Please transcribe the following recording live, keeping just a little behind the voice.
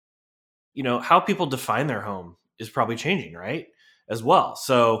how people define their home is probably changing, right? As well.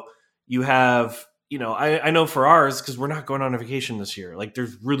 So you have, I know for ours, because we're not going on a vacation this year, like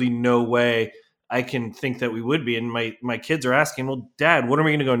there's really no way I can think that we would be. And my kids are asking, well, Dad, when are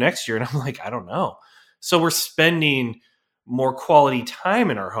we going to go next year? And I'm like, I don't know. So we're spending more quality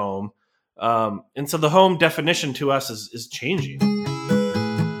time in our home. And so the home definition to us is changing.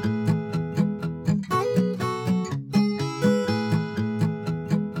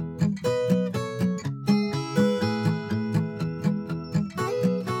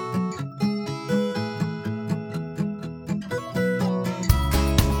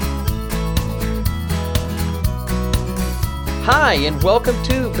 Hi, and welcome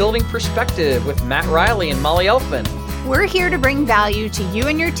to Building Perspective with Matt Riley and Molly Elfman. We're here to bring value to you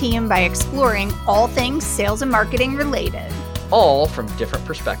and your team by exploring all things sales and marketing related. All from different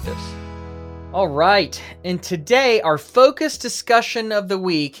perspectives. All right, and today our focus discussion of the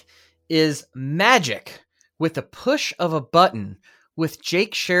week is magic with the push of a button with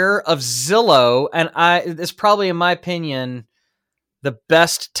Jake Scherer of Zillow. And it's probably, in my opinion, the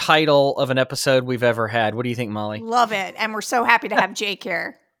best title of an episode we've ever had. What do you think, Molly? Love it. And we're so happy to have Jake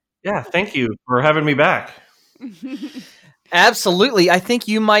here. Yeah, thank you for having me back. Absolutely. I think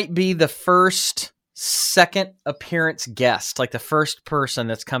you might be the second appearance guest, like the first person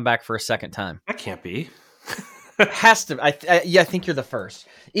that's come back for a second time. That can't be. Has to. I think you're the first.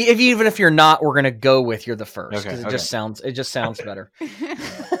 Even if you're not, we're going to go with you're the first. Okay. It just sounds better.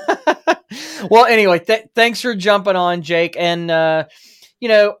 Well, anyway, thanks for jumping on, Jake. And, I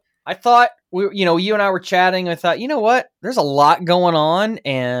thought, you and I were chatting. I thought, you know what? There's a lot going on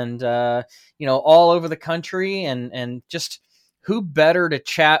and, all over the country and just who better to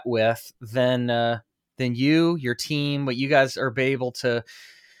chat with than you, your team, what you guys are be able to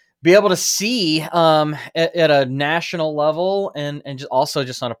see at a national level and just also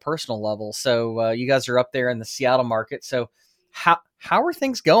just on a personal level. So you guys are up there in the Seattle market. So how are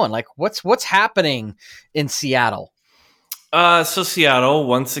things going? Like what's happening in Seattle? So Seattle,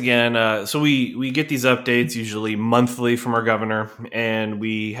 once again, so we get these updates usually monthly from our governor, and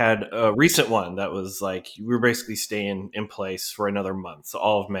we had a recent one that was like, we were basically staying in place for another month, so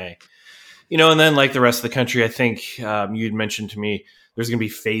all of May. And then like the rest of the country, I think you'd mentioned to me, there's going to be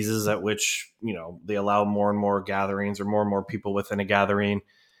phases at which, they allow more and more gatherings or more people within a gathering.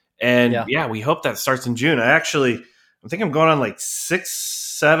 And yeah, we hope that starts in June. I think I'm going on like 6,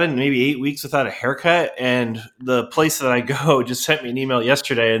 7, maybe 8 weeks without a haircut. And the place that I go just sent me an email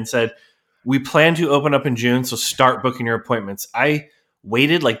yesterday and said, we plan to open up in June, so start booking your appointments. I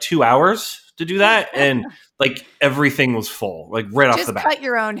waited like 2 hours to do that. And like everything was full, like right off the bat. Just cut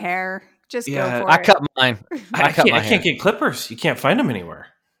your own hair. Just go for it. I cut mine. I can't get clippers. You can't find them anywhere.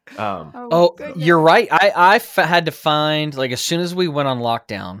 You're right. I had to find, like, as soon as we went on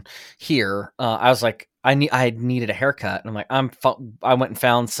lockdown here, I was like, I needed a haircut, and I'm like, I went and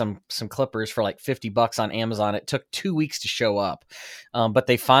found some clippers for like $50 on Amazon. It took 2 weeks to show up, but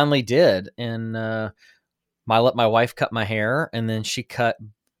they finally did. And I let my wife cut my hair, and then she cut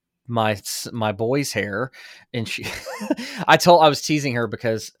my boy's hair, and I was teasing her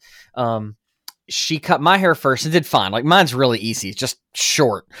because she cut my hair first and did fine. Like mine's really easy. It's just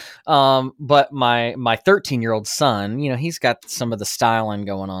short. But my 13-year-old son, he's got some of the styling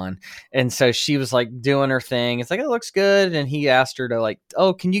going on. And so she was like doing her thing. It's like, it looks good. And he asked her to like,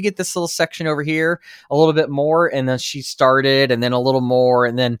 oh, can you get this little section over here a little bit more? And then she started and then a little more.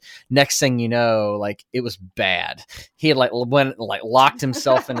 And then next thing you know, like it was bad. He had locked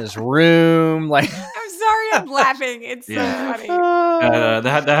himself in his room. Like, I'm sorry, I'm laughing. It's so funny. That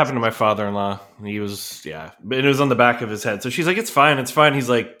happened to my father-in-law. He was, but it was on the back of his head. So she's like, it's fine. He's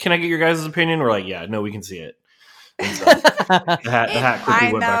like, can I get your guys' opinion? We're like, yeah, no, we can see it. And so the hat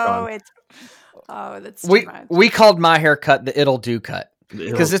quickly went back on. That's too much. We called my haircut the It'll Do cut.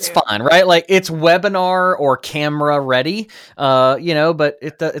 Because it's fine, right? Like it's webinar or camera ready, but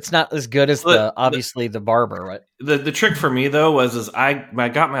it's not as good as the barber, right? The trick for me though was I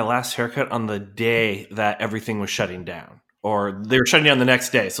got my last haircut on the day that everything was shutting down, or they were shutting down the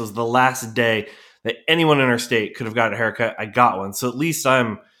next day. So it was the last day that anyone in our state could have got a haircut. I got one, so at least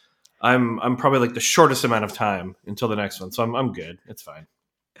I'm probably like the shortest amount of time until the next one. So I'm good. It's fine.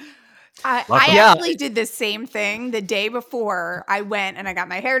 I actually did the same thing the day before. I went and I got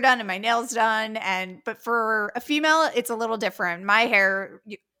my hair done and my nails done. But for a female, it's a little different. My hair,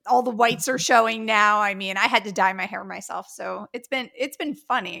 all the whites are showing now. I mean, I had to dye my hair myself, so it's been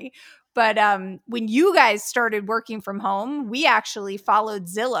funny. But when you guys started working from home, we actually followed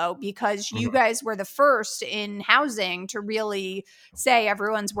Zillow because you guys were the first in housing to really say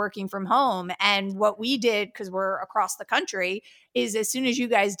everyone's working from home. And what we did, because we're across the country, is as soon as you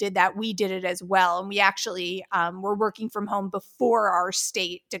guys did that, we did it as well. And we actually were working from home before our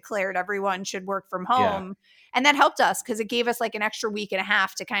state declared everyone should work from home. Yeah. And that helped us because it gave us like an extra week and a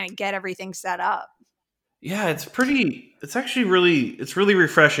half to kind of get everything set up. Yeah, it's actually really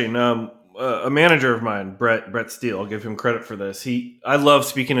refreshing. A manager of mine, Brett Steele, I'll give him credit for this. I love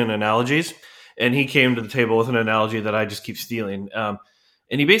speaking in analogies, and he came to the table with an analogy that I just keep stealing. And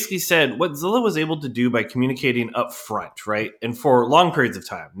he basically said what Zillow was able to do by communicating up front, right? And for long periods of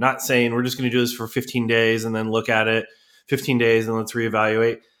time, not saying we're just going to do this for 15 days and then look at it 15 days and let's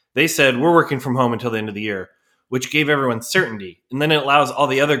reevaluate. They said we're working from home until the end of the year, which gave everyone certainty. And then it allows all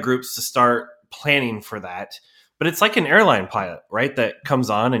the other groups to start planning for that. But it's like an airline pilot, right? That comes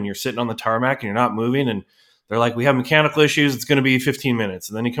on and you're sitting on the tarmac and you're not moving. And they're like, we have mechanical issues. It's going to be 15 minutes.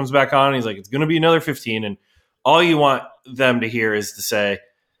 And then he comes back on and he's like, it's going to be another 15. And all you want them to hear is to say,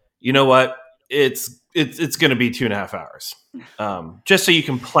 you know what? It's going to be 2.5 hours. Just so you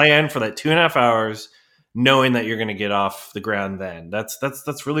can plan for that 2.5 hours, knowing that you're going to get off the ground then.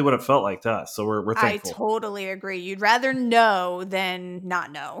 That's really what it felt like to us. So we're thankful. I totally agree. You'd rather know than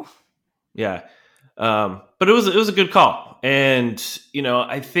not know. Yeah. But it was a good call. And,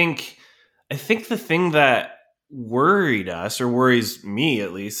 I think the thing that worried us, or worries me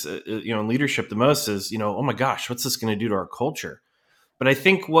at least, in leadership the most is, oh my gosh, what's this going to do to our culture? But I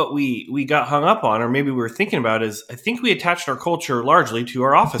think what we got hung up on, or maybe we were thinking about, is I think we attached our culture largely to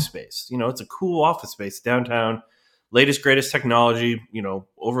our office space. It's a cool office space downtown, latest, greatest technology,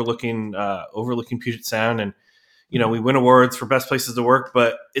 overlooking Puget Sound. And, we win awards for best places to work,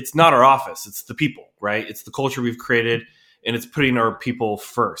 but it's not our office. It's the people, right? It's the culture we've created, and it's putting our people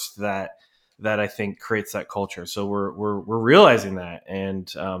first that I think creates that culture. So we're realizing that.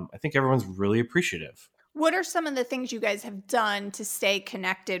 And I think everyone's really appreciative. What are some of the things you guys have done to stay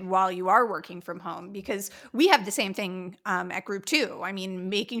connected while you are working from home? Because we have the same thing at Group 2. I mean,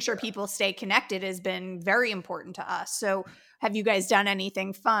 making sure people stay connected has been very important to us. So have you guys done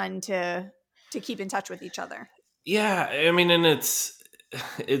anything fun to keep in touch with each other? Yeah, I mean, and it's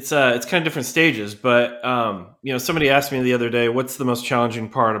kind of different stages, but somebody asked me the other day, what's the most challenging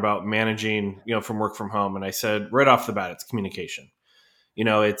part about managing, from work from home? And I said, right off the bat, it's communication.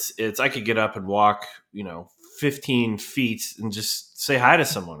 It's I could get up and walk, 15 feet and just say hi to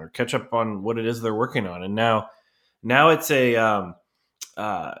someone or catch up on what it is they're working on. And now it's it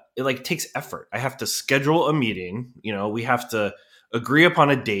takes effort. I have to schedule a meeting. We have to agree upon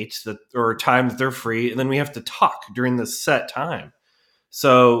a date or a time that they're free, and then we have to talk during this set time.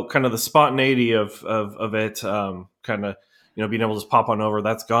 So kind of the spontaneity of it, kind of, being able to just pop on over,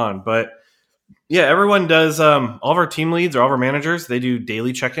 that's gone. But yeah, everyone does, all of our team leads or all of our managers, they do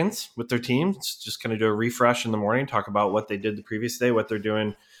daily check-ins with their teams, just kind of do a refresh in the morning, talk about what they did the previous day, what they're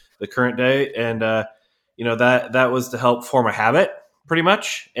doing the current day. And, that was to help form a habit pretty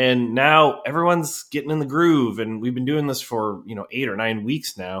much. And now everyone's getting in the groove, and we've been doing this for, 8 or 9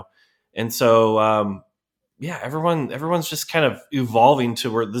 weeks now. And so, everyone's just kind of evolving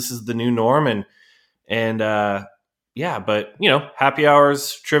to where this is the new norm. But happy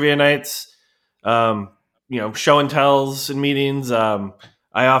hours, trivia nights, show and tells and meetings. I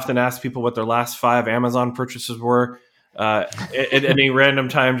often ask people what their last 5 Amazon purchases were at any random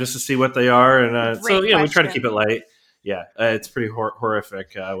time, just to see what they are. And we try to keep it light. Yeah, it's pretty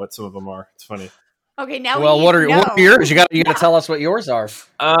horrific what some of them are. It's funny. Okay, now what are yours? You got to tell us what yours are. So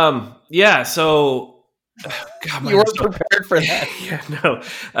God, you weren't prepared for that. Yeah,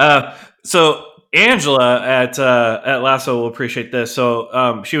 no. So Angela at Lasso will appreciate this.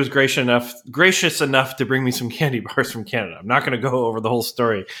 So she was gracious enough to bring me some candy bars from Canada. I'm not going to go over the whole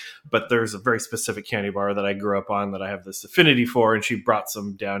story, but there's a very specific candy bar that I grew up on that I have this affinity for, and she brought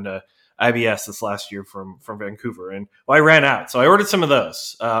some down to IBS this last year from Vancouver, and I ran out, so I ordered some of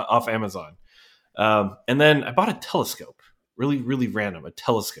those off Amazon, and then I bought a telescope. Really, really random, a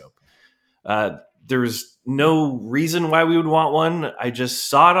telescope. There's no reason why we would want one. I just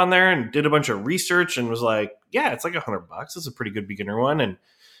saw it on there and did a bunch of research and was like, yeah, it's like $100. It's a pretty good beginner one.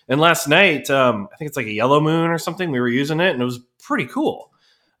 And last night, I think it's like a yellow moon or something. We were using it, and it was pretty cool.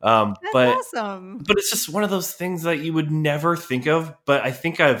 That's awesome. But it's just one of those things that you would never think of. But I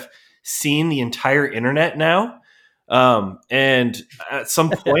think I've seen the entire internet now. And at some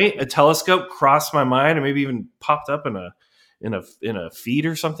point, a telescope crossed my mind and maybe even popped up in a feed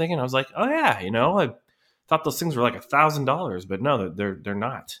or something. And I was like, oh yeah, I thought those things were like $1,000, but no, they're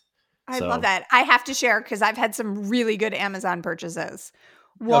not. I love that. I have to share because I've had some really good Amazon purchases.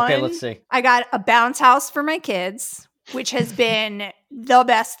 One, Okay, let's see. I got a bounce house for my kids, which has been the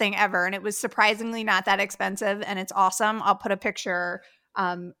best thing ever. And it was surprisingly not that expensive. And it's awesome. I'll put a picture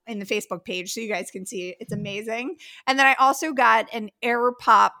in the Facebook page so you guys can see it. It's amazing. And then I also got an Air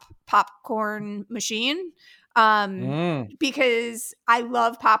Pop popcorn machine because I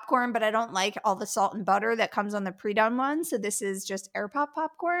love popcorn, but I don't like all the salt and butter that comes on the pre-done one. So this is just Air Pop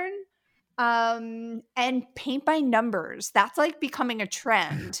popcorn. And paint by numbers. That's like becoming a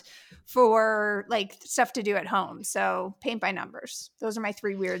trend for like stuff to do at home. So paint by numbers. Those are my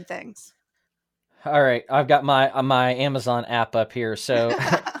 3 weird things. All right, I've got my Amazon app up here. So,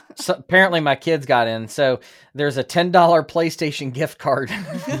 so apparently my kids got in. So there's a $10 PlayStation gift card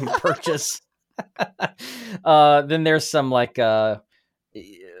purchase. Then there's some like not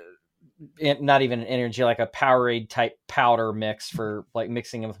even an energy, like a Powerade type powder mix for like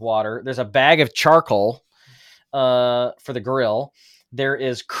mixing it with water. There's a bag of charcoal for the grill. There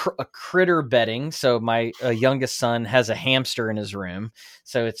is a critter bedding. So my youngest son has a hamster in his room.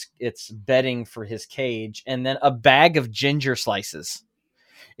 So it's bedding for his cage. And then a bag of ginger slices.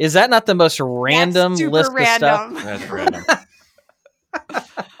 Is that not the most random list random. of stuff? That's random.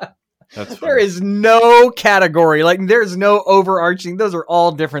 That's there is no category. Like there's no overarching. Those are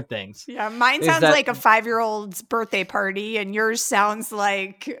all different things. Yeah, mine sounds like a 5-year-old's birthday party, and yours sounds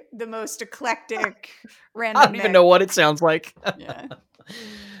like the most eclectic random. I don't even know what it sounds like. Yeah.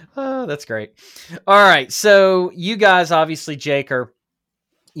 Oh, that's great. All right. So you guys, obviously, Jake, are,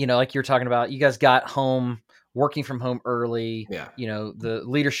 like you're talking about, you guys got home working from home early. Yeah. The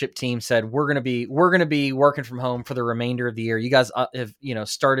leadership team said, we're going to be working from home for the remainder of the year. You guys have,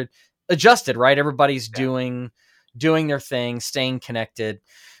 adjusted, right? Everybody's doing their thing, staying connected.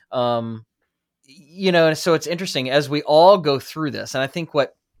 So it's interesting as we all go through this. And I think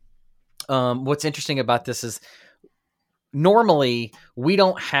what's interesting about this is normally we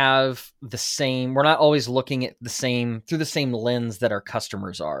don't have we're not always looking at through the same lens that our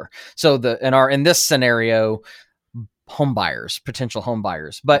customers are. So in this scenario, potential home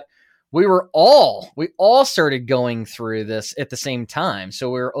buyers, but we all started going through this at the same time. So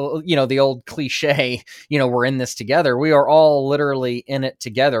we're, the old cliche, we're in this together. We are all literally in it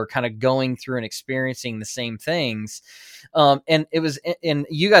together, kind of going through and experiencing the same things. And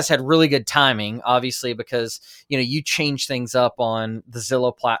you guys had really good timing, obviously, because, you changed things up on the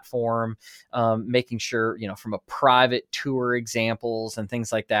Zillow platform, making sure, from a private tour examples and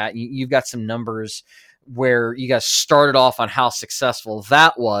things like that, you've got some numbers where you guys started off on how successful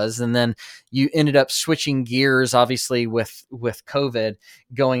that was. And then you ended up switching gears, obviously, with COVID,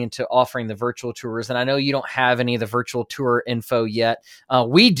 going into offering the virtual tours. And I know you don't have any of the virtual tour info yet.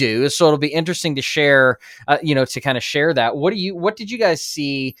 We do. So it'll be interesting to share, to kind of share that. What did you guys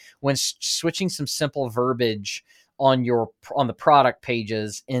see when switching some simple verbiage on the product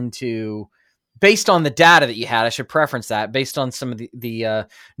pages into, based on the data that you had, I should preference that, based on some of the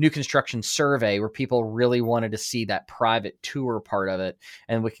new construction survey where people really wanted to see that private tour part of it,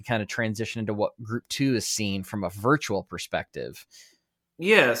 and we can kind of transition into what Group 2 is seeing from a virtual perspective.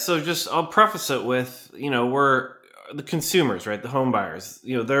 Yeah, so I'll preface it with, we're the consumers, right? The home buyers,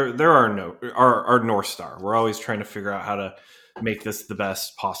 they're our North Star. We're always trying to figure out how to make this the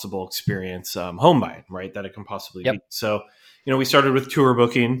best possible experience, home buying, right? That it can possibly be. So, we started with tour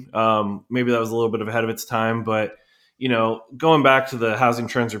booking. Maybe that was a little bit ahead of its time, but, going back to the housing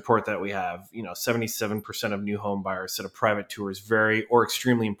trends report that we have, 77% of new home buyers said a private tour is very or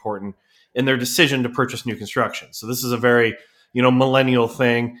extremely important in their decision to purchase new construction. So this is a very, millennial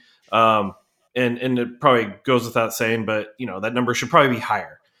thing. And it probably goes without saying, but, that number should probably be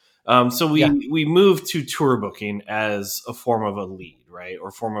higher. So we moved to tour booking as a form of a lead, right? Or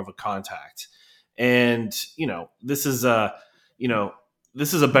form of a contact. And, this is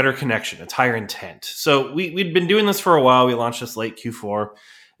a better connection. It's higher intent. So we'd been doing this for a while. We launched this late Q4,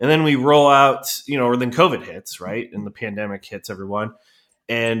 and then we roll out, or then COVID hits, right? And the pandemic hits everyone.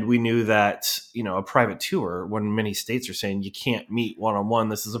 And we knew that, a private tour, when many states are saying you can't meet one-on-one,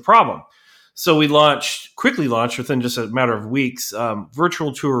 this is a problem. So we quickly launched within just a matter of weeks,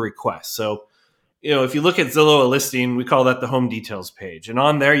 virtual tour requests. So, if you look at Zillow listing, we call that the home details page. And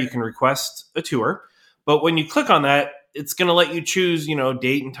on there, you can request a tour. But when you click on that, it's going to let you choose,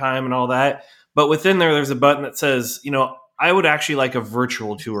 date and time and all that. But within there's a button that says, I would actually like a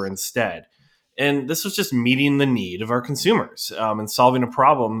virtual tour instead. And this was just meeting the need of our consumers and solving a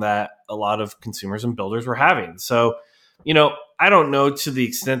problem that a lot of consumers and builders were having. So, I don't know to the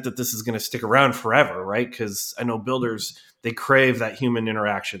extent that this is going to stick around forever, right? Because I know builders, they crave that human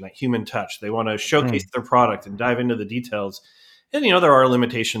interaction, that human touch. They want to showcase their product and dive into the details. And, there are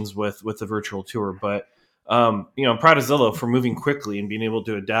limitations with the virtual tour, but I'm proud of Zillow for moving quickly and being able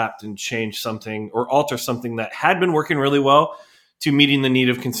to adapt and change something or alter something that had been working really well to meeting the need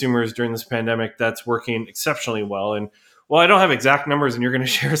of consumers during this pandemic. That's working exceptionally well. And while I don't have exact numbers, and you're going to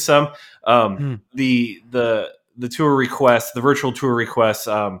share some, the tour requests, the virtual tour requests,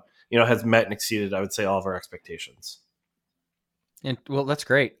 has met and exceeded, I would say, all of our expectations. And well, that's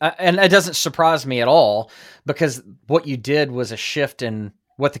great. And it doesn't surprise me at all, because what you did was a shift in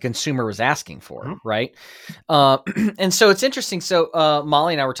what the consumer was asking for. Right. And so it's interesting. So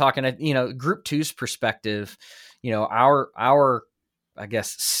Molly and I were talking at, Group 2's perspective, our, I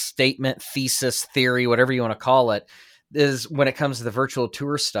guess, statement, thesis, theory, whatever you want to call it, is when it comes to the virtual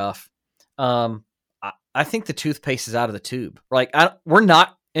tour stuff. I think the toothpaste is out of the tube. Like we're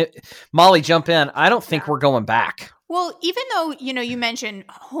not, Molly, jump in. I don't think we're going back. Well, even though, you mentioned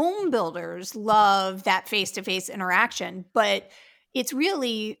home builders love that face-to-face interaction, but it's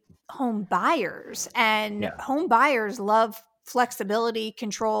really home buyers, and home buyers love flexibility,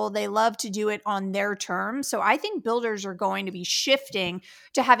 control. They love to do it on their terms. So I think builders are going to be shifting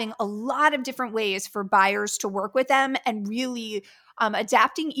to having a lot of different ways for buyers to work with them, and really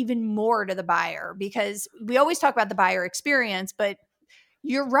adapting even more to the buyer, because we always talk about the buyer experience, but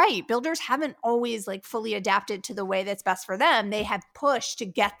you're right. Builders haven't always fully adapted to the way that's best for them. They have pushed to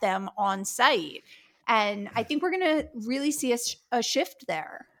get them on site. And I think we're going to really see a shift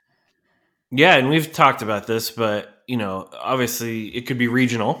there. Yeah. And we've talked about this, but, obviously it could be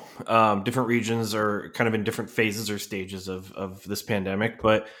regional. Different regions are kind of in different phases or stages of this pandemic.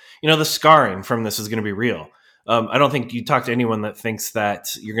 But, the scarring from this is going to be real. I don't think you talk to anyone that thinks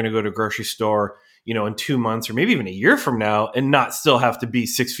that you're going to go to a grocery store in 2 months or maybe even a year from now and not still have to be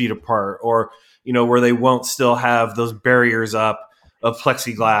 6 feet apart, or, where they won't still have those barriers up of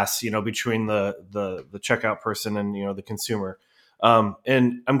plexiglass, between the checkout person and, the consumer.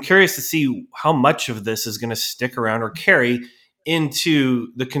 And I'm curious to see how much of this is going to stick around or carry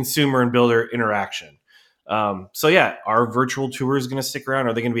into the consumer and builder interaction. So yeah, are virtual tours going to stick around?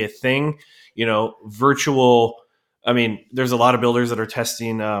 Are they going to be a thing? Virtual, there's a lot of builders that are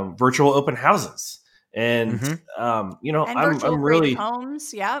testing virtual open houses, and I'm really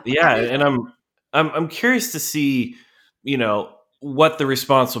homes, and I'm curious to see what the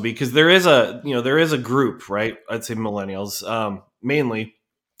response will be, because there is a group, right? I'd say millennials mainly,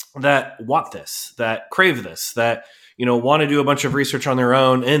 that want this, that crave this, that want to do a bunch of research on their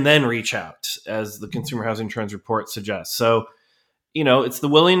own and then reach out, as the Consumer Housing Trends Report suggests. So it's the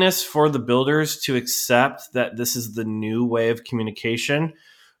willingness for the builders to accept that this is the new way of communication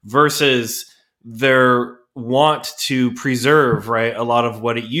versus their want to preserve, right, a lot of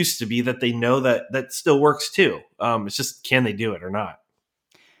what it used to be, that they know that still works too. It's just, can they do it or not?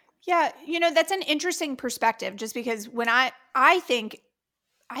 Yeah, that's an interesting perspective, just because when I think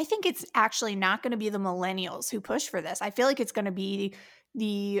it's actually not going to be the millennials who push for this. I feel like it's going to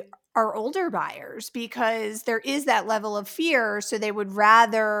be our older buyers, because there is that level of fear. So they would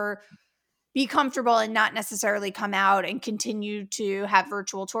rather be comfortable and not necessarily come out and continue to have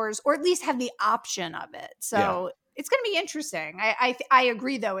virtual tours, or at least have the option of it. So it's going to be interesting. I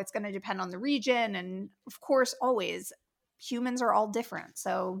agree, though. It's going to depend on the region. And of course, always, humans are all different.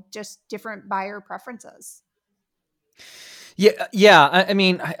 So just different buyer preferences. Yeah.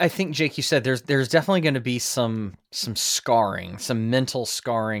 I think, Jake, you said there's definitely going to be some scarring, some mental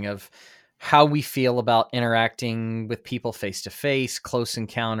scarring of how we feel about interacting with people face to face, close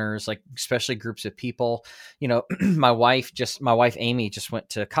encounters, especially groups of people. My wife Amy just went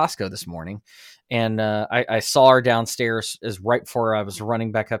to Costco this morning, and I saw her downstairs as right before I was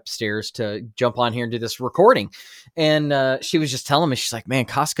running back upstairs to jump on here and do this recording. And she was just telling me, she's like, man,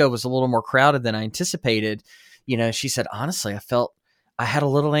 Costco was a little more crowded than I anticipated. She said, honestly, I felt I had a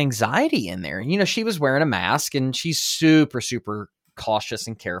little anxiety in there. She was wearing a mask, and she's super, super cautious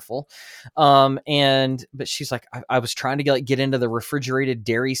and careful. But she's like, I was trying to get into the refrigerated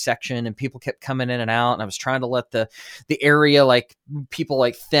dairy section, and people kept coming in and out. And I was trying to let the area,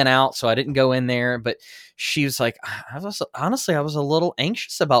 people thin out, so I didn't go in there. But she was like, I was a little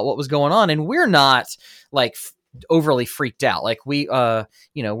anxious about what was going on. And we're not overly freaked out.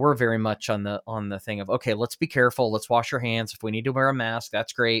 We're very much on the thing of, okay, let's be careful. Let's wash our hands. If we need to wear a mask,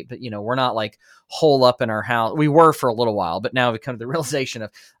 that's great. But, we're not hole up in our house. We were for a little while, but now we've come to the realization of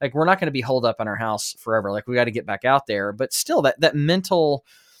we're not going to be holed up in our house forever. We got to get back out there. But still that mental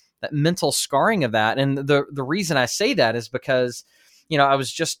scarring of that. And the reason I say that is because, I was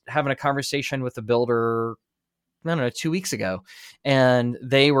just having a conversation with a builder, I don't know, 2 weeks ago, and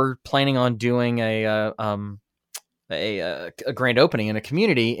they were planning on doing a grand opening in a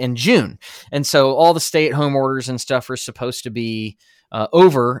community in June. And so all the stay-at-home orders and stuff are supposed to be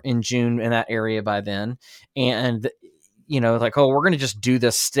over in June in that area by then. And, like, oh, we're going to just do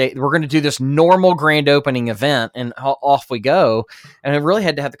this we're going to do this normal grand opening event and off we go. And I really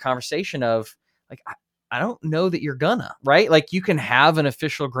had to have the conversation of like, I don't know that you're gonna, right? Like you can have an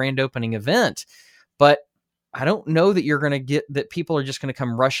official grand opening event, but I don't know that you're going to get that people are just going to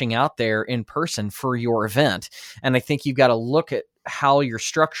come rushing out there in person for your event. And I think you've got to look at how you're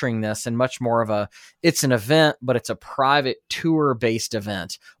structuring this and much more of it's an event, but it's a private tour based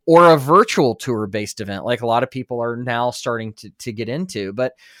event or a virtual tour based event. Like a lot of people are now starting to get into,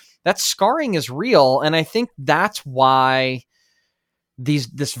 but that scarring is real. And I think that's why the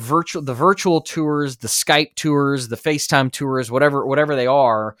virtual tours, the Skype tours, the FaceTime tours, whatever they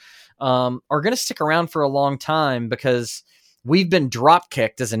are going to stick around for a long time because we've been drop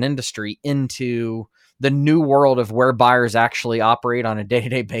kicked as an industry into the new world of where buyers actually operate on a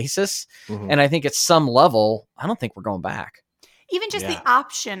day-to-day basis. Mm-hmm. And I think at some level, I don't think we're going back. Even just the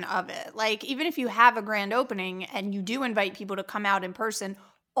option of it, like even if you have a grand opening and you do invite people to come out in person,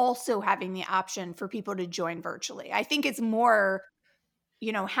 also having the option for people to join virtually. I think it's more,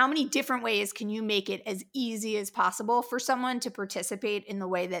 how many different ways can you make it as easy as possible for someone to participate in the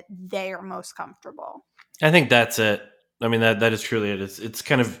way that they are most comfortable? I think that's it. I mean, that is truly it.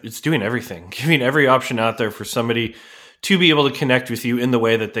 It's doing everything, giving every option out there for somebody to be able to connect with you in the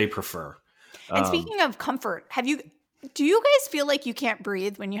way that they prefer. And speaking of comfort, do you guys feel like you can't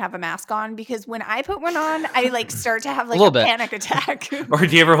breathe when you have a mask on? Because when I put one on, I start to have a panic attack. Or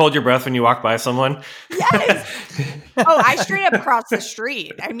do you ever hold your breath when you walk by someone? Yes. I straight up cross the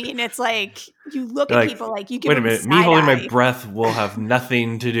street. I mean, it's like you look at people like you give them wait a minute, me holding my breath will have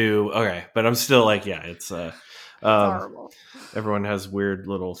nothing to do. Okay, but I'm still like, it's horrible. Everyone has weird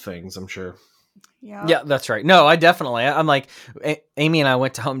little things, I'm sure. Yeah, that's right. No, I'm like, Amy and I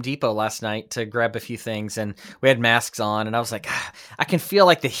went to Home Depot last night to grab a few things and we had masks on and I was like, I can feel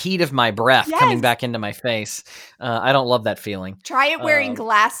like the heat of my breath coming back into my face. I don't love that feeling. Try it wearing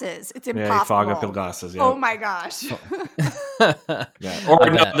glasses. It's impossible. Yeah, fog up your glasses. Yeah. Oh my gosh. Yeah. Or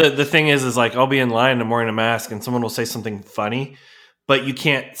the thing is like, I'll be in line and I'm wearing a mask and someone will say something funny, but you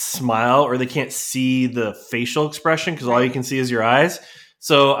can't smile or they can't see the facial expression because all you can see is your eyes.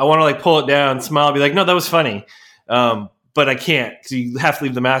 So I want to pull it down, smile, be like, no, that was funny. But I can't. So you have to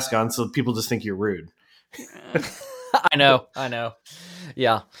leave the mask on so people just think you're rude. I know.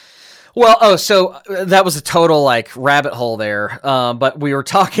 Yeah. Well, so that was a total rabbit hole there. But you're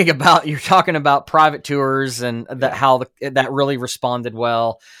talking about private tours and how that really responded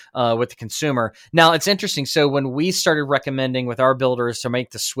well with the consumer. Now it's interesting. So when we started recommending with our builders to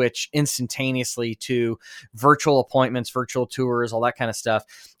make the switch instantaneously to virtual appointments, virtual tours, all that kind of stuff,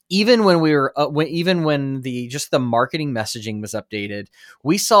 even when we were, when the marketing messaging was updated,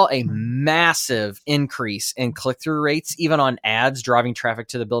 we saw a massive increase in click-through rates, even on ads driving traffic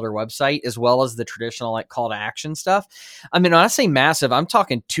to the builder website, as well as the traditional call to action stuff. I mean, when I say massive, I'm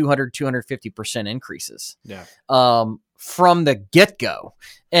talking 250% increases. Yeah. From the get-go.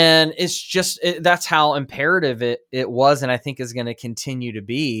 And it's just, that's how imperative it was. And I think is going to continue to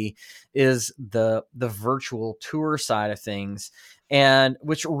be is the virtual tour side of things. And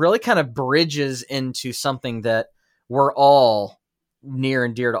which really kind of bridges into something that we're all near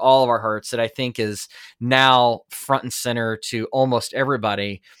and dear to all of our hearts that I think is now front and center to almost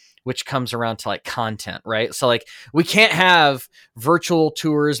everybody, which comes around to content, right? So we can't have virtual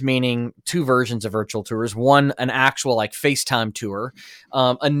tours, meaning two versions of virtual tours. One, an actual FaceTime tour.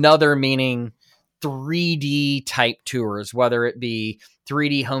 Another meaning 3D type tours, whether it be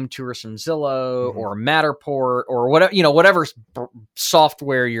 3D home tours from Zillow or Matterport or whatever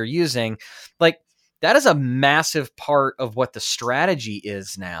software you're using. That is a massive part of what the strategy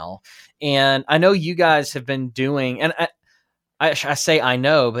is now. And I know you guys have been doing, and I say I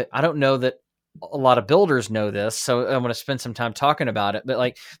know, but I don't know that a lot of builders know this. So I'm going to spend some time talking about it.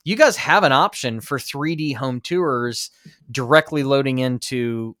 But you guys have an option for 3D home tours directly loading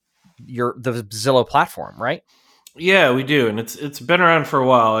into the Zillow platform, right? Yeah, we do. And it's been around for a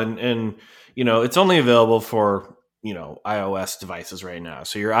while and it's only available for, iOS devices right now.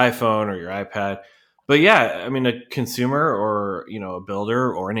 So your iPhone or your iPad. But yeah, I mean, a consumer or, a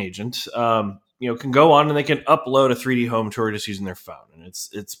builder or an agent, can go on and they can upload a 3D home tour just using their phone. And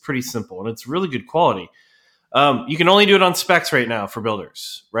it's pretty simple and it's really good quality. You can only do it on specs right now for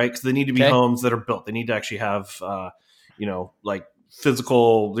builders, right? Because they need to be homes that are built. They need to actually have,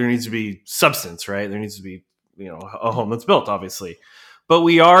 physical, there needs to be substance, right? There needs to be, a home that's built, obviously. But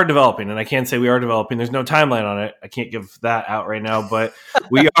we are developing, and I can't say we are developing. There's no timeline on it. I can't give that out right now, but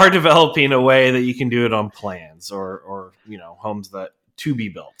we are developing a way that you can do it on plans or homes that to be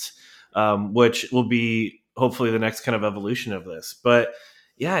built, which will be hopefully the next kind of evolution of this. But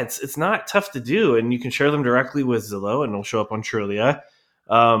yeah, it's not tough to do, and you can share them directly with Zillow, and it'll show up on Trulia.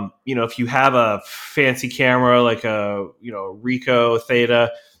 If you have a fancy camera like a Ricoh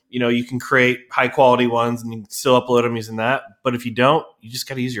Theta, you can create high quality ones and you can still upload them using that. But if you don't, you just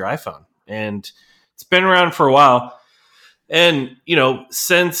got to use your iPhone, and it's been around for a while. And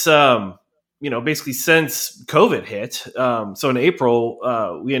since basically since COVID hit, so in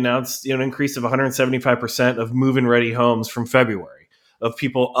April, we announced an increase of 175% of move-in ready homes from February of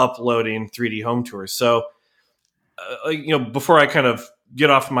people uploading 3D home tours. So, before I kind of get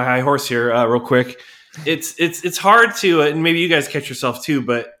off my high horse here, real quick, it's hard to, and maybe you guys catch yourself too,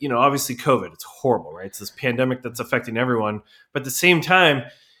 but obviously COVID, it's horrible, right? It's this pandemic that's affecting everyone, but at the same time,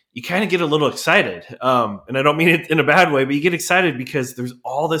 you kind of get a little excited. And I don't mean it in a bad way, but you get excited because there's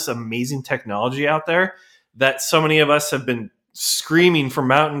all this amazing technology out there that so many of us have been screaming from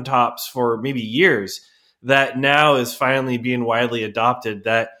mountaintops for maybe years, that now is finally being widely adopted,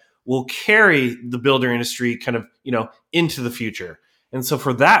 that will carry the builder industry kind of, into the future. And so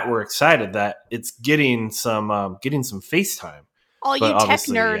for that, we're excited that it's getting some FaceTime. All you tech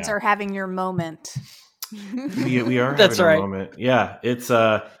nerds are having your moment. We are That's having right. a moment. Yeah,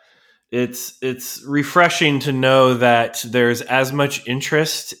 it's refreshing to know that there's as much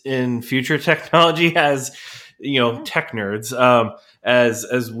interest in future technology as tech nerds,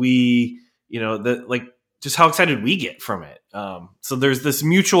 as we just how excited we get from it. So there's this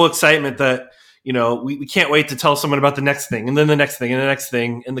mutual excitement that we can't wait to tell someone about the next thing, and then the next thing, and the next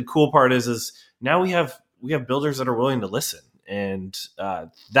thing. And the cool part is now we have builders that are willing to listen, and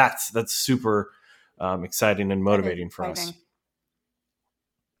that's super exciting and motivating for us.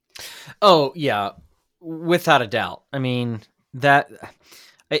 Oh yeah, without a doubt. I mean that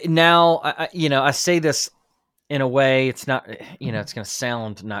now, I say this in a way, it's not, it's going to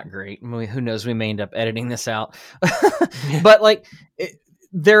sound not great. I mean, who knows? We may end up editing this out, but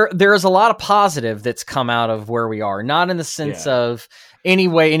there is a lot of positive that's come out of where we are. Not in the sense of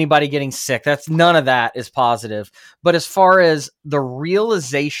anybody getting sick. That's none of that is positive. But as far as the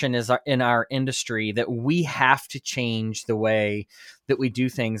realization is in our industry that we have to change the way that we do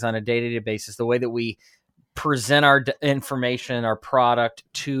things on a day-to-day basis, the way that we present our information, our product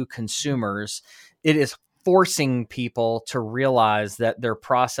to consumers, it is forcing people to realize that their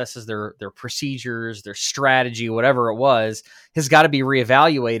processes, their procedures, their strategy, whatever it was, has got to be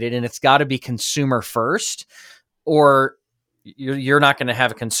reevaluated, and it's got to be consumer first, or you're not going to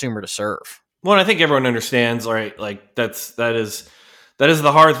have a consumer to serve. Well, I think everyone understands, right? Like that is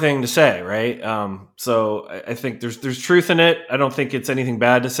the hard thing to say, right? So I think there's truth in it. I don't think it's anything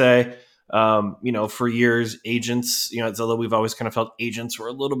bad to say. For years, agents, at Zillow, we've always kind of felt agents were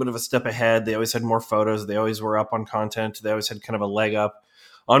a little bit of a step ahead. They always had more photos. They always were up on content. They always had kind of a leg up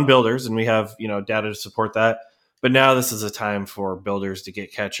on builders, and we have, data to support that. But now this is a time for builders to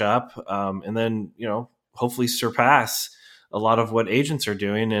catch up, and then, hopefully surpass a lot of what agents are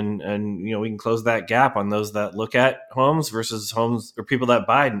doing. And we can close that gap on those that look at homes versus homes, or people that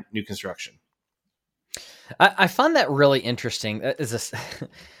buy new construction. I find that really interesting.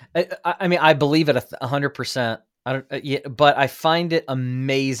 I mean, I believe it 100%. But I find it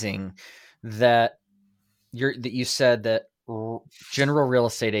amazing that you said that general real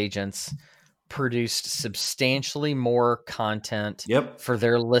estate agents produced substantially more content for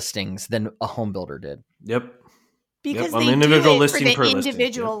their listings than a home builder did. Yep. Because On they individual do it listing for the per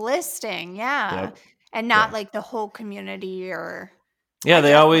individual listing, and not like the whole community or. Yeah,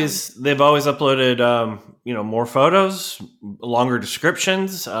 they've always uploaded more photos, longer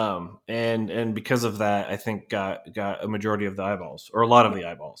descriptions, and because of that, I think got a majority of the eyeballs, or a lot of the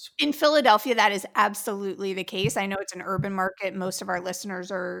eyeballs. In Philadelphia, that is absolutely the case. I know it's an urban market. Most of our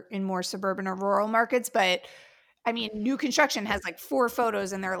listeners are in more suburban or rural markets, but I mean, new construction has like 4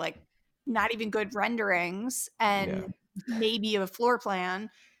 photos, and they're like not even good renderings, and maybe a floor plan,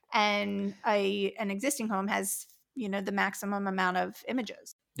 and an existing home has the maximum amount of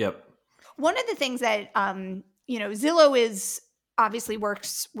images. Yep. One of the things that, Zillow is obviously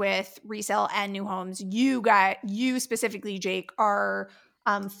works with resale and new homes. You specifically, Jake, are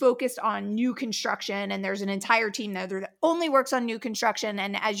focused on new construction, and there's an entire team there that only works on new construction.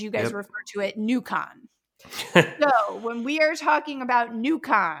 And as you guys refer to it, NewCon. So when we are talking about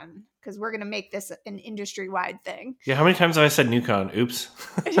NewCon, because we're going to make this an industry-wide thing. Yeah, how many times have I said NewCon? Oops.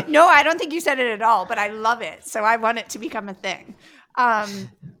 No, I don't think you said it at all, but I love it. So I want it to become a thing.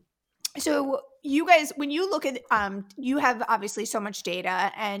 So you guys, when you look at, you have obviously so much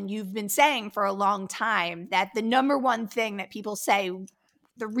data, and you've been saying for a long time that the number one thing that people say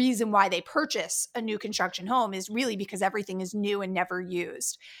the reason why they purchase a new construction home is really because everything is new and never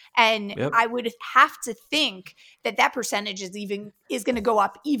used. And Yep. I would have to think that percentage is going to go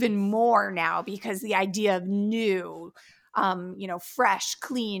up even more now, because the idea of new, fresh,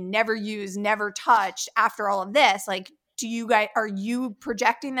 clean, never used, never touched after all of this, like, are you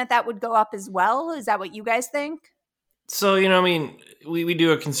projecting that would go up as well? Is that what you guys think? So, we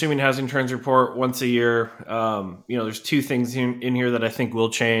do a consuming housing trends report once a year. There's two things in here that I think will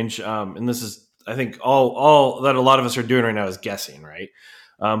change. And this is, I think, all that a lot of us are doing right now is guessing, right?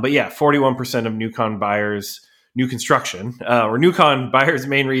 But yeah, 41% of new construction, or newcon buyers'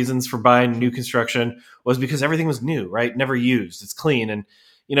 main reasons for buying new construction was because everything was new, right? Never used. It's clean. And,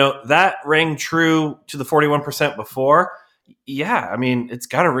 that rang true to the 41% before. Yeah, I mean, it's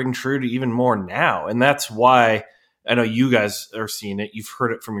got to ring true to even more now. And that's why I know you guys are seeing it. You've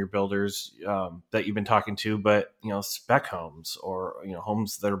heard it from your builders that you've been talking to, but, spec homes or,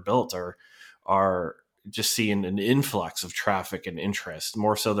 homes that are built are just seeing an influx of traffic and interest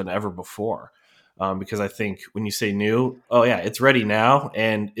more so than ever before. Because I think when you say new, oh yeah, it's ready now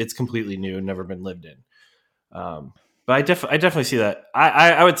and it's completely new and never been lived in. But I definitely see that.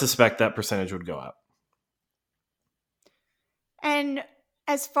 I would suspect that percentage would go up. And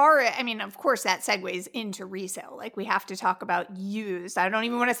of course, that segues into resale. Like, we have to talk about used. I don't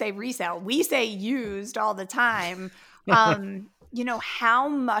even want to say resale. We say used all the time. How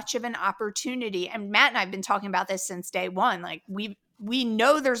much of an opportunity, and Matt and I have been talking about this since day one. Like, we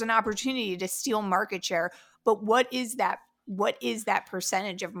know there's an opportunity to steal market share, but what is that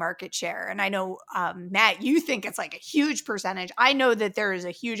percentage of market share? And I know, Matt, you think it's like a huge percentage. I know that there is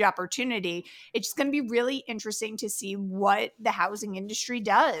a huge opportunity. It's just going to be really interesting to see what the housing industry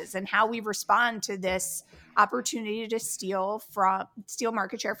does and how we respond to this opportunity to steal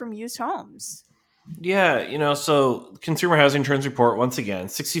market share from used homes. Yeah, so Consumer Housing Trends Report, once again,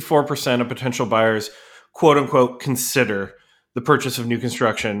 64% of potential buyers, quote unquote, consider the purchase of new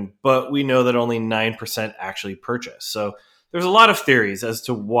construction, but we know that only 9% actually purchase. So there's a lot of theories as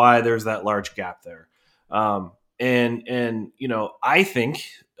to why there's that large gap there. I think,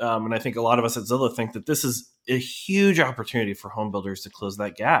 and I think a lot of us at Zillow think that this is a huge opportunity for home builders to close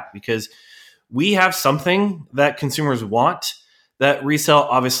that gap, because we have something that consumers want that resale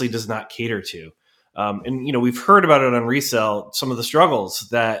obviously does not cater to. We've heard about it on resale, some of the struggles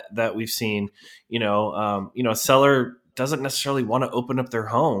that we've seen. A seller doesn't necessarily want to open up their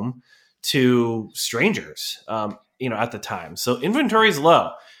home to strangers, at the time. So inventory is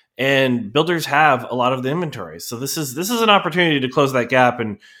low, and builders have a lot of the inventory. So this is an opportunity to close that gap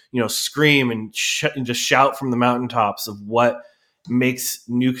and, scream and just shout from the mountaintops of what makes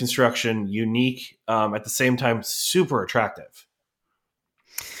new construction unique, at the same time super attractive.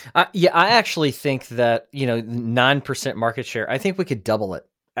 I actually think that 9% market share, I think we could double it.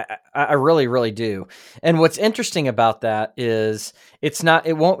 I really, really do. And what's interesting about that is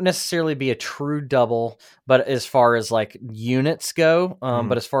it won't necessarily be a true double, but as far as like units go,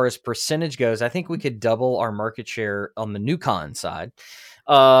 but as far as percentage goes, I think we could double our market share on the newcon side.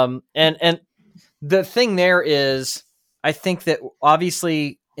 And the thing there is, I think that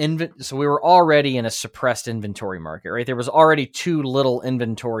obviously so we were already in a suppressed inventory market, right? There was already too little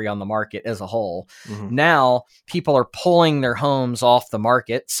inventory on the market as a whole. Mm-hmm. Now people are pulling their homes off the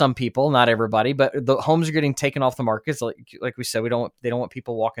market. Some people, not everybody, but the homes are getting taken off the market. So like we said, they don't want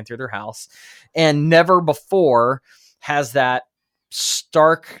people walking through their house. And never before has that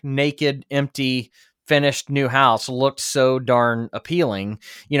stark, naked, empty, finished new house looked so darn appealing.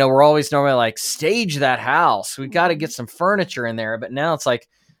 We're always normally like, stage that house. We got to get some furniture in there. But now it's like,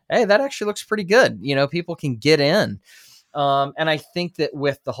 hey, that actually looks pretty good. People can get in. And I think that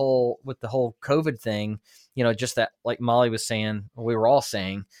with the whole COVID thing, just that, like Molly was saying, we were all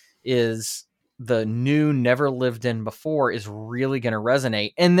saying, is the new never lived in before is really going to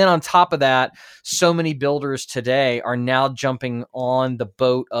resonate. And then on top of that, so many builders today are now jumping on the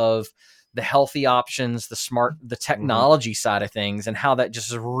boat of the healthy options, the technology side of things, and how that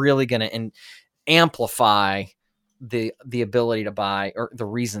just is really going to amplify the ability to buy, or the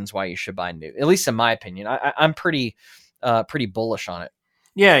reasons why you should buy new, at least in my opinion. I'm pretty bullish on it.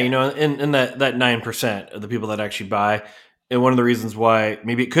 Yeah. And that 9% of the people that actually buy, and one of the reasons why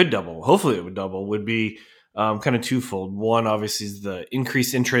maybe it could double, hopefully it would double, would be kind of twofold. One, obviously, is the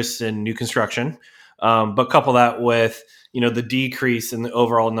increased interest in new construction, but couple that with, the decrease in the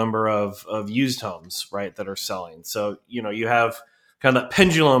overall number of used homes, right, that are selling. So, you have kind of that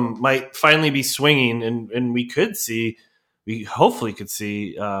pendulum might finally be swinging, and we hopefully could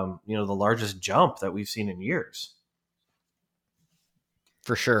see, the largest jump that we've seen in years.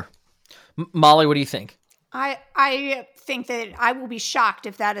 For sure. Molly, what do you think? I think that I will be shocked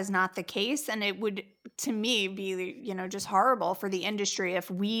if that is not the case, and it would, to me, be just horrible for the industry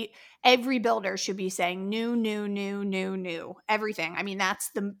if every builder should be saying new everything. I mean,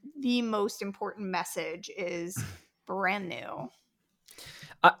 that's the most important message is brand new.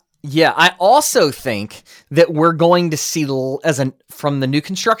 Yeah, I also think that we're going to see, from the new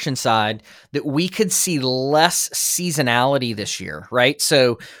construction side, that we could see less seasonality this year, right?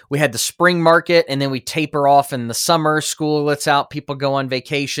 So we had the spring market, and then we taper off in the summer. School lets out, people go on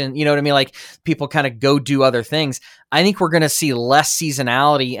vacation. You know what I mean? Like people kind of go do other things. I think we're going to see less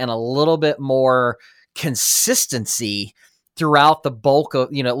seasonality and a little bit more consistency throughout the bulk of,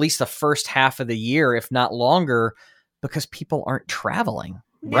 at least the first half of the year, if not longer, because people aren't traveling.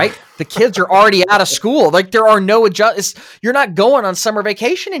 Right? The kids are already out of school. Like there are no adjustments. You're not going on summer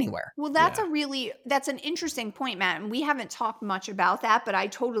vacation anywhere. Well, that's an interesting point, Matt. And we haven't talked much about that, but I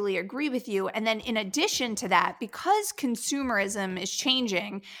totally agree with you. And then in addition to that, because consumerism is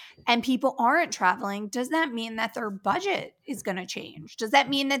changing and people aren't traveling, does that mean that their budget is going to change? Does that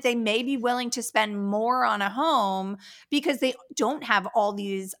mean that they may be willing to spend more on a home because they don't have all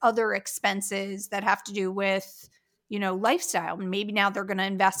these other expenses that have to do with lifestyle? Maybe now they're going to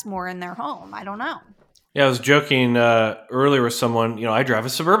invest more in their home. I don't know. Yeah, I was joking earlier with someone. I drive a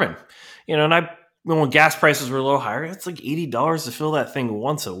Suburban. And when gas prices were a little higher, it's like $80 to fill that thing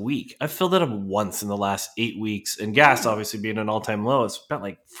once a week. I filled it up once in the last 8 weeks, and gas obviously being an all-time low, it's spent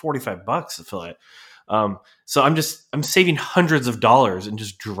like $45 to fill it. So I'm saving hundreds of dollars in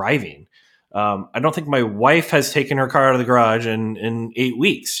just driving. I don't think my wife has taken her car out of the garage in 8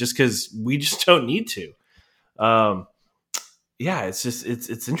 weeks just because we just don't need to.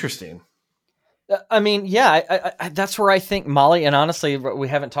 It's interesting. I mean, I that's where I think, Molly, and honestly, we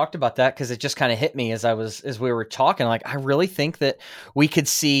haven't talked about that because it just kind of hit me as we were talking. Like, I really think that we could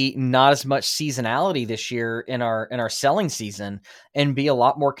see not as much seasonality this year in our selling season and be a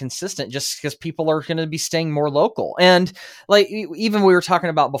lot more consistent just because people are going to be staying more local. And like, even we were talking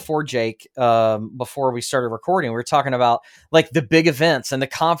about before, Jake, before we started recording, we were talking about like the big events and the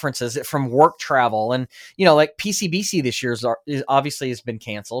conferences from work travel. And, like PCBC this year is obviously has been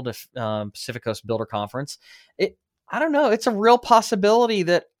canceled. If Pacific Coast Builder Conference, I don't know. It's a real possibility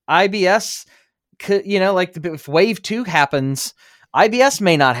that IBS could, if wave 2 happens, IBS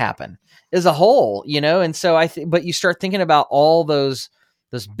may not happen as a whole, and so but you start thinking about all those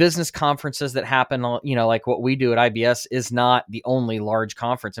business conferences that happen, like what we do at IBS is not the only large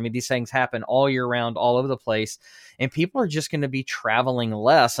conference. I mean, these things happen all year round, all over the place, and people are just going to be traveling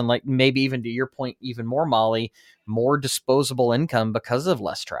less. And like, maybe even to your point, even more, Molly, more disposable income because of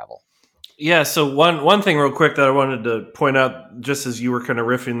less travel. Yeah. So one thing real quick that I wanted to point out, just as you were kind of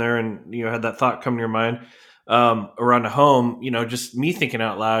riffing there and, had that thought come to your mind around a home, just me thinking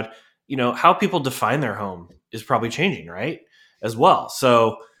out loud, how people define their home is probably changing, right? As well.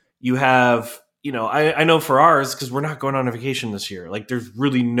 So you have, I know for ours, because we're not going on a vacation this year, like there's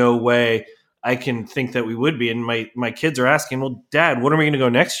really no way I can think that we would be. And my kids are asking, well, Dad, when are we going to go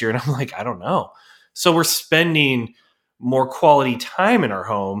next year? And I'm like, I don't know. So we're spending more quality time in our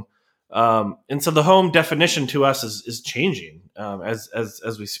home. And so the home definition to us is changing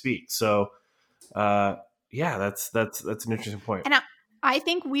as we speak. So that's an interesting point. And I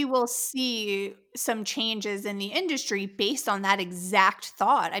think we will see some changes in the industry based on that exact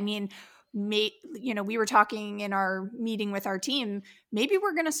thought. I mean, we were talking in our meeting with our team, maybe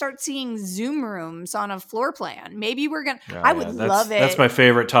we're going to start seeing Zoom rooms on a floor plan. Maybe we're going to, I would love it. That's my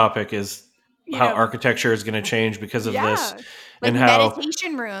favorite topic is how architecture is going to change because of this. Like, and how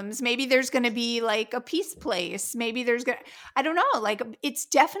meditation rooms, maybe there's going to be like a peace place. Maybe I don't know. Like, it's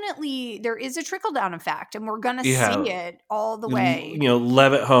definitely, there is a trickle down effect, and we're going to see it all the way.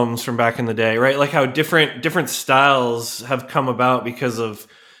 Levitt homes from back in the day, right? Like how different styles have come about because of,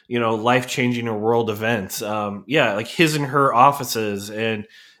 life-changing or world events. Like his and her offices, and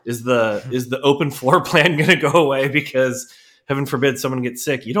is the open floor plan going to go away because heaven forbid someone gets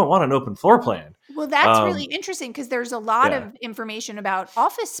sick? You don't want an open floor plan. Well, that's really interesting because there's a lot of information about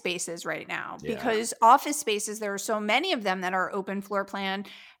office spaces right now because office spaces, there are so many of them that are open floor plan.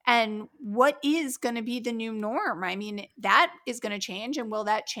 And what is going to be the new norm? I mean, that is going to change. And will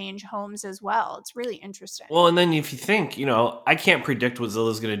that change homes as well? It's really interesting. Well, and then if you think, I can't predict what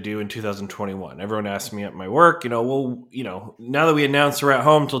Zillow's going to do in 2021. Everyone asks me at my work, now that we announced we're at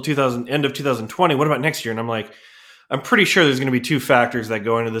home till end of 2020, what about next year? And I'm like, I'm pretty sure there's going to be two factors that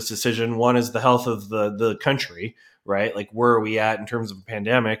go into this decision. One is the health of the country, right? Like, where are we at in terms of a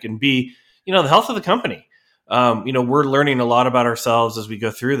pandemic? And B, the health of the company. We're learning a lot about ourselves as we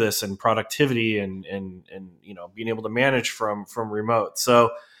go through this, and productivity and being able to manage from remote.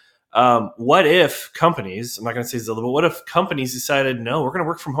 So What if companies, I'm not going to say Zillow, but what if companies decided, no, we're going to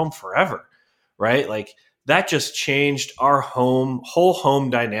work from home forever, right? Like that just changed our whole home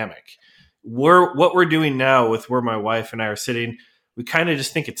dynamic. What we're doing now with where my wife and I are sitting, we kind of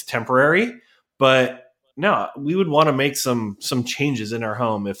just think it's temporary, but no, we would want to make some changes in our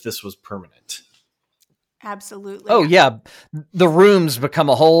home if this was permanent. Absolutely. Oh yeah, the rooms become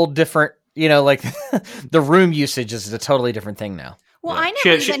a whole different. Like the room usage is a totally different thing now. Well, I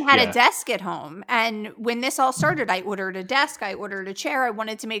never even had a desk at home. And when this all started, I ordered a desk, I ordered a chair. I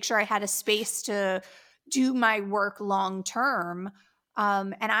wanted to make sure I had a space to do my work long term.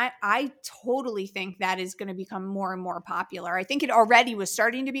 And I totally think that is going to become more and more popular. I think it already was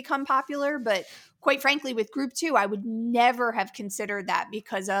starting to become popular, but quite frankly, with Group 2, I would never have considered that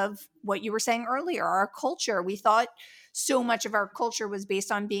because of what you were saying earlier, our culture. We thought so much of our culture was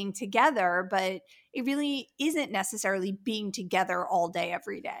based on being together, but it really isn't necessarily being together all day,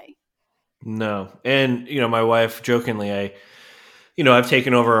 every day. No. And, my wife jokingly, I've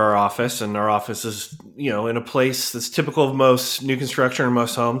taken over our office, and our office is, in a place that's typical of most new construction or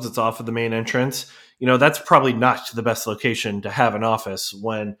most homes. It's off of the main entrance. That's probably not the best location to have an office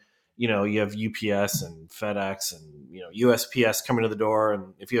when, you have UPS and FedEx and, USPS coming to the door.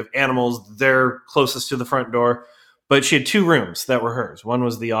 And if you have animals, they're closest to the front door. But she had two rooms that were hers. One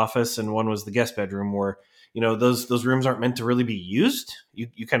was the office and one was the guest bedroom where, those rooms aren't meant to really be used.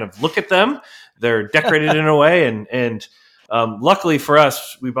 You kind of look at them. They're decorated in a way. And luckily for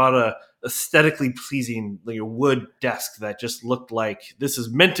us, we bought a aesthetically pleasing wood desk that just looked like this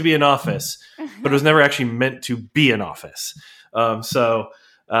is meant to be an office, but it was never actually meant to be an office. So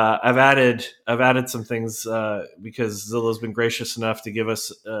I've added some things because Zillow's been gracious enough to give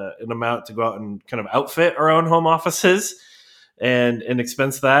us an amount to go out and kind of outfit our own home offices and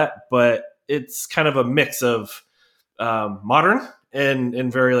expense that. But it's kind of a mix of modern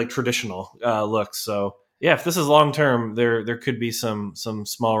and very traditional looks. So yeah, if this is long term, there could be some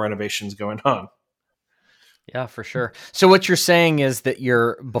small renovations going on. Yeah, for sure. So what you're saying is that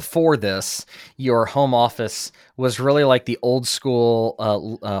before this, your home office was really like the old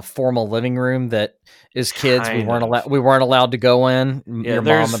school formal living room that as kids we weren't allowed to go in. Yeah, your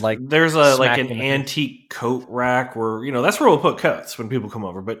mom would there's an antique coat rack where that's where we'll put coats when people come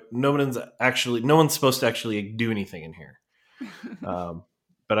over, but no one's supposed to actually do anything in here.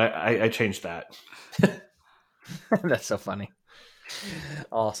 But I changed that. That's so funny.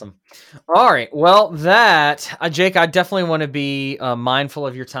 Awesome. All right. Well, Jake, I definitely want to be mindful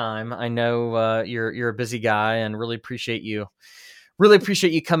of your time. I know you're a busy guy, and really appreciate you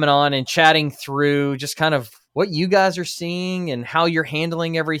coming on and chatting through just kind of what you guys are seeing and how you're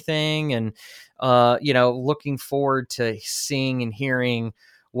handling everything, and looking forward to seeing and hearing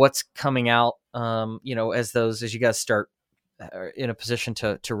what's coming out. As you guys start in a position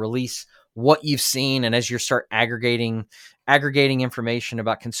to release what you've seen, and as you start aggregating information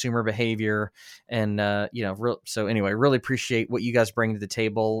about consumer behavior, and so anyway, really appreciate what you guys bring to the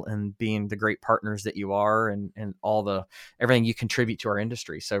table and being the great partners that you are, and everything you contribute to our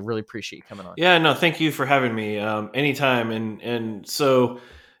industry. So really appreciate you coming on. Yeah, no, thank you for having me anytime. And so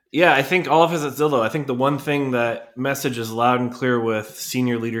yeah, I think all of us at Zillow, I think the one thing that message is loud and clear with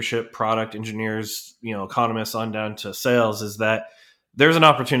senior leadership, product engineers, economists on down to sales, is that there's an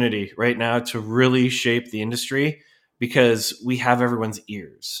opportunity right now to really shape the industry, because we have everyone's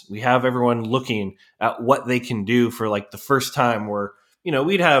ears. We have everyone looking at what they can do for the first time, where,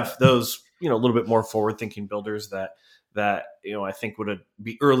 we'd have those, a little bit more forward thinking builders that I think would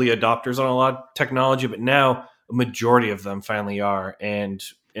be early adopters on a lot of technology, but now a majority of them finally are. And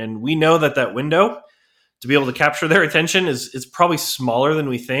we know that window to be able to capture their attention is probably smaller than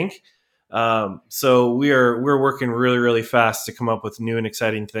we think. So we're working really, really fast to come up with new and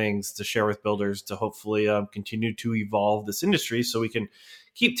exciting things to share with builders to hopefully continue to evolve this industry so we can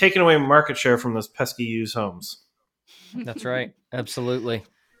keep taking away market share from those pesky used homes. That's right. Absolutely.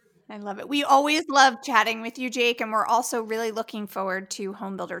 I love it. We always love chatting with you, Jake, and we're also really looking forward to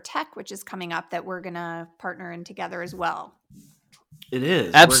Home Builder Tech, which is coming up, that we're going to partner in together as well. It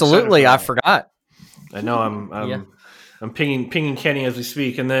is. Absolutely. I forgot. I know I'm pinging Kenny as we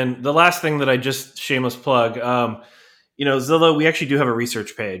speak. And then the last thing that I just shameless plug, Zillow, we actually do have a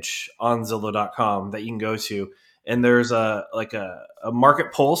research page on Zillow.com that you can go to. And there's a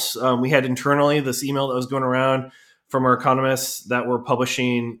market pulse. We had internally this email that was going around from our economists that were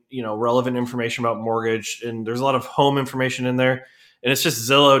publishing, relevant information about mortgage. And there's a lot of home information in there. And it's just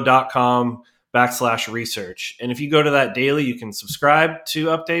Zillow.com/research. And if you go to that daily, you can subscribe to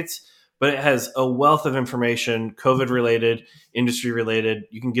updates. But it has a wealth of information, COVID related, industry related.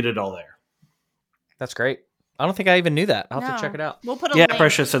 You can get it all there. That's great. I don't think I even knew that. I'll have to check it out. We'll put a Yeah, link. I probably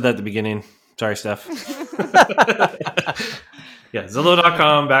should have said that at the beginning. Sorry, Steph. Yeah,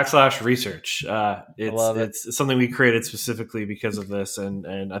 Zillow.com/research. It's something we created specifically because of this,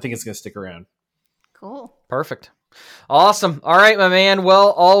 and I think it's going to stick around. Cool. Perfect. Awesome. All right, my man. Well,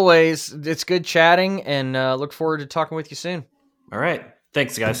 always, it's good chatting, and look forward to talking with you soon. All right.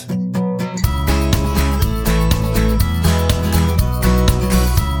 Thanks, guys.